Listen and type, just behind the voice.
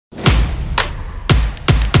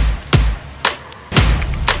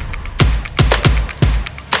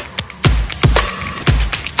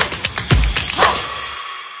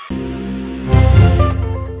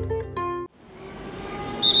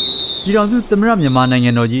ပြည်တော်စုသမရမြန်မာနိုင်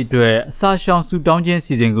ငံတော်ကြီးအတွက်အစာရှောင်စုတောင်းခြင်း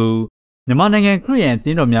စီစဉ်ကိုမြန်မာနိုင်ငံခရစ်ယာန်အသ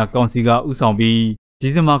င်းတော်များကောင်စီကဦးဆောင်ပြီးဒီ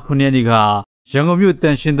ဇင်ဘာ9 ရက်နေ့ကရန်ကုန်မြို့တ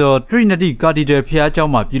န်ရှင်သောထရီနတီကာတီဒယ်ဖျားကျော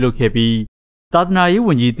င်းမှာပြုလုပ်ခဲ့ပြီးသာသနာရေးဝ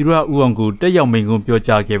န်ကြီးသူရဦးအောင်ကိုတက်ရောက်မိန့်ခွန်းပြော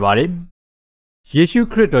ကြားခဲ့ပါတယ်။ယေရှု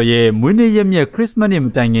ခရစ်တော်ရဲ့မွေးနေ့ရက်မြတ်ခရစ်စမတ်နေ့မ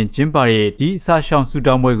တိုင်ခင်ကျင်းပတဲ့ဒီအစာရှောင်စု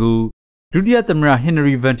တောင်းပွဲကိုဒုတိယသမ္မတဟင်န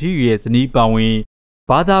ရီဗန်တီရဲ့ဇနီးပါဝင်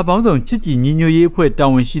ဘာသာပေါင်းစုံချစ်ကြည်ညီညွတ်ရေးအဖွဲ့တာ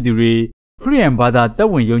ဝန်ရှိသူတွေခရစ်ယာန်ဘာသာတပ်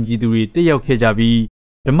ဝင်ယုံကြည်သူတွေတက်ရောက်ခဲ့ကြပြီး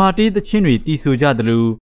ဓမ္မတေးသချင်းတွေတီးဆိုကြသလို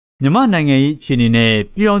မြန်မာနိုင်ငံရေးအခြေအနေနဲ့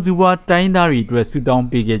ပြည်တော်စုဘွားတိုင်းသားတွေအတွက်ဆုတောင်း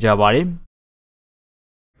ပေးခဲ့ကြပါတယ်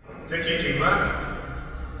။လက်ရှိချိန်မှာ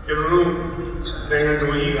ကျွန်တော်တို့နိုင်ငံ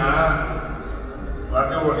တော်ကြီးကဘာ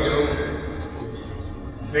ပြောရလဲ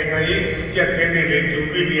နိုင်ငံရေးအကျပ်တဲနေလေကျုပ်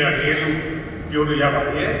ပြည်နေရတယ်လို့ပြောလို့ရပါ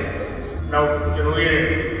တယ်။နောက်ကျွန်တော်ရဲ့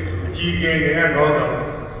အကြီးအကဲနိုင်ငံတော်ဆောင်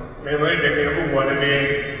နိုင်ငံရဲ့နိုင်ငံဥပဒေနဲ့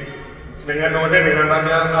နိုင်ငံတော်နဲ့နိုင်ငံသား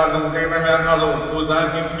များအားလုံးတိုင်းသားများအားလုံးကိုစား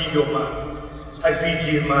ပြုပြီးတော့မှ ICG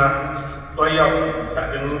မှာတွားရောက်တာ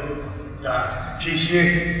ကျွန်တော်တို့ဒါဖြည့်ရှ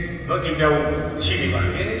င်းတော့တင်ပြဖို့ရှိနေပါ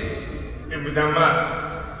တယ်။ဒီမှာမှ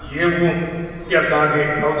ရေဝန်ပြတ်သားတဲ့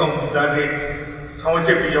နောက်ဆုံးပြတ်သားတဲ့ဆောင်းချ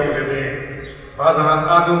က်ပြောင်းတယ်ဘာသာ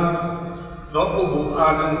အားလုံးတော့ပုဂ္ဂိုလ်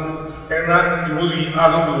အားလုံးတိုင်းသားဒီလိုစီအား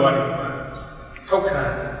လုံးလိုပါတယ်မှာထောက်ခံ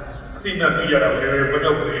အတိအမှန်ပြရတာလည်းဘယ်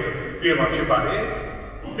တော့ပဲပြမှာဖြစ်ပါတယ်။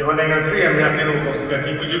ဒီနိုင်ငံခရစ်ယာန်များတဲ့ကောင်စီက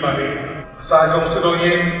ဒီပြုဖြစ်ပါတယ်။အစာကြောင့်စတော်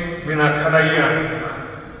ရဲ့မင်းသားခန္ဓာရ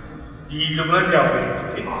ဒီလုပ်ငန်းပြောင်းတယ်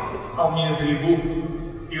အောင်မြင်စေဖို့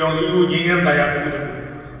ဒီကောင်စီကိုငြိမ်းချမ်းတရားစေဖို့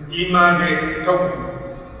ဒီမှာတဲ့အထောက်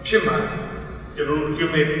ဖြစ်မှာကျွန်တော်တို့ကျွ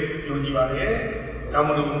မ်းမဲ့ယုံကြည်ပါတယ်။ဒါ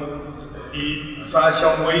မှမဟုတ်ဒီအစာ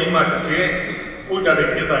ရှောင်ဝေးမှတစ်စက်ပို့ကြတဲ့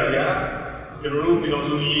ပြည်သားတွေကကျွန်တော်တို့ပြည်တော်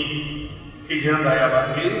စုကြီးအေဂျင့်တရားပါ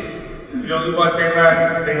စေ။ပြည်တော်စုကတိုင်းသား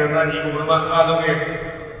နိုင်ငံသားညီကိုမအားလုံးရဲ့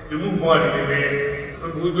လူမှုဘဝတွေလည်းပဲ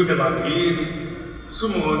ဘုရားတွေ့ပါစေ။စု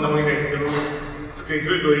မှုတော်ဝင်တဲ့ကျွန်တော်ခေခ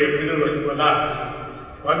ရစ်တော်ရဲ့ပြည်တော်စုက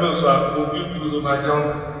ဘာလို့ဆိုကိုပြုသူစမှာကြောင်း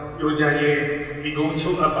ပြောကြရင်ဒီကုန်းချု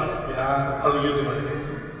ပ်အပ်ပါတယ်ဗျာ။အားလုံးယူကြပါမယ်။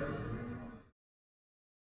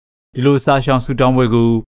ဒီလိုစာရှောင်စုတောင်းပွဲ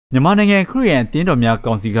ကိုမြန်မာနိုင်ငံခရစ်ယာန်အသင်းတော်များ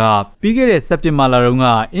ကောင်စီကပြီးခဲ့တဲ့စက်တင်ဘာလတုန်းက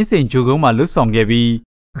အင်းစိန်ဂျိုကုန်းမှာလှုပ်ဆောင်ခဲ့ပြီး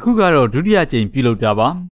အခုကတော့ဒုတိယကြိမ်ပြုလုပ်တာပါ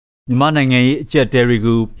မြန်မာနိုင်ငံရေးအကျပ်တဲတွေ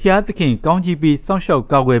ကိုဖျားသခင်ကောင်းချီးပြီးစောင့်ရှောက်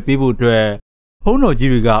ကာကွယ်ပေးဖို့အတွက်ဘုန်းတော်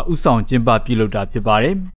ကြီးတွေကဥဆောင်ကျင်းပပြုလုပ်တာဖြစ်ပါတ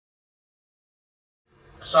ယ်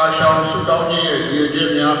အစာရှောင်စုတောင်းခြင်းရဲ့ရည်ရွယ်ချက်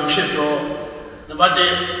များဖြစ်သောနံပါတ်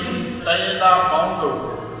1တိုင်းရင်းသားပေါင်းစုံ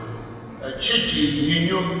ချစ်ကြည်ညီ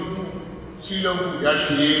ညွတ်စီလုံးမှုရ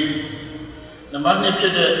ရှိရေးနံပါတ်2ဖြ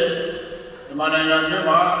စ်တဲ့မြန်မာနိုင်ငံ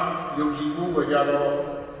မှာယုံကြည်မှုကိုကြတော့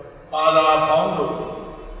ပါလာပေါင်းစုံ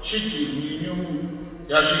ချစ်ကြည်ညီညွတ်မှု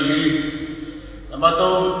ရရှိရေးနံပါတ်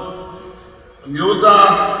3အမျိုးသား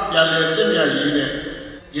ပြန်လည်တည်မြဲရေးနဲ့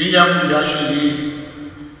ရင်းရမှုရရှိရေး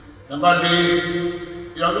နံပါတ်4ပြည်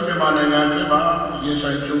တော်စုမြန်မာနိုင်ငံမှာရင်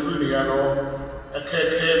ဆိုင်ကြုံတွေ့နေရသောအခက်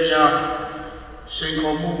အခဲများစိန်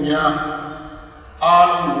ခေါ်မှုများအား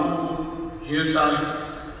လုံးရင်ဆိုင်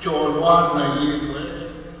ကျော်လွှားနိုင်ရေးအတွက်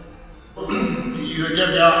ဒီရွေးချက်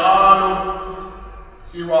များအားလုံး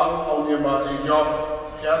ဒီဝအောင်မြင်ပါစေကြောင်း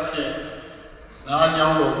ဘုရားသခင်နားကြော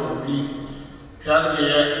င်းတော်ကိုပြီးဘုရားသခင်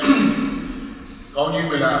ရဲ့ကောင်းကြီး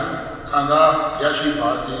မလားခံစားရရှိပါ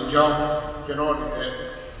စေကြောင်းကျွန်တော်ဒီနေ့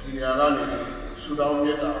ဒီနေရာကနေဆုတောင်းမြ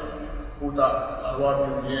တ်တာဘုရားအရဝ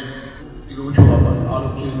ပြုရင်းဒီလိုချိုးပါအား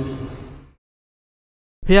လုံးကျေးဇူး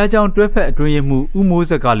ဖះเจ้าတွဲဖက်အတွင်းရမှုဦးမိုး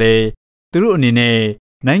ဆက်ကလည်းသူတို့အနေနဲ့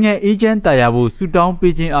နိုင်ငံအေဂျင့်တာယာဖို့ဆူတောင်း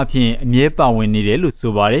ပေးခြင်းအပြင်အမြဲပါဝင်နေတယ်လို့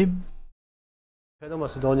ဆိုပါတယ်။ဖះเจ้าမှာ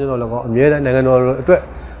ဆူတောင်းခြင်းတော့လည်းကောင်းအမြဲတမ်းနိုင်ငံတော်အတွက်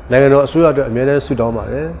နိုင်ငံတော်အစိုးရအတွက်အမြဲတမ်းဆူတောင်းပါ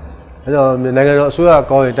တယ်။အဲကြောင့်နိုင်ငံတော်အစိုးရ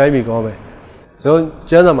ကောင်းရင်တိုင်းပြည်ကောင်းမယ်။ကျွန်တော်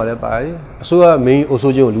ကျမ်းစာမှာလည်းပါတယ်။အစိုးရမင်းအုပ်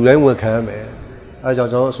စိုးခြင်းကိုလူတိုင်းဝန်ခံရမယ်။အဲကြော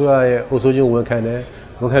င့်ကျွန်တော်အစိုးရရဲ့အုပ်စိုးခြင်းဝန်ခံတယ်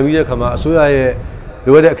။ဝန်ခံပြီးတဲ့အခါမှာအစိုးရရဲ့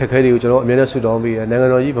လိုအပ်တဲ့အခက်အခဲတွေကိုကျွန်တော်အမြဲတမ်းဆူတောင်းပေးတယ်။နိုင်ငံ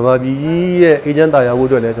တော်ကြီးဗမာပြည်ကြီးရဲ့အေဂျင့်တာယာဖို့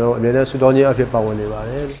အတွက်လည်းကျွန်တော်အမြဲတမ်းဆူတောင်းခြင်းအဖြစ်ပါဝင်နေပါ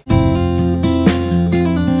တယ်။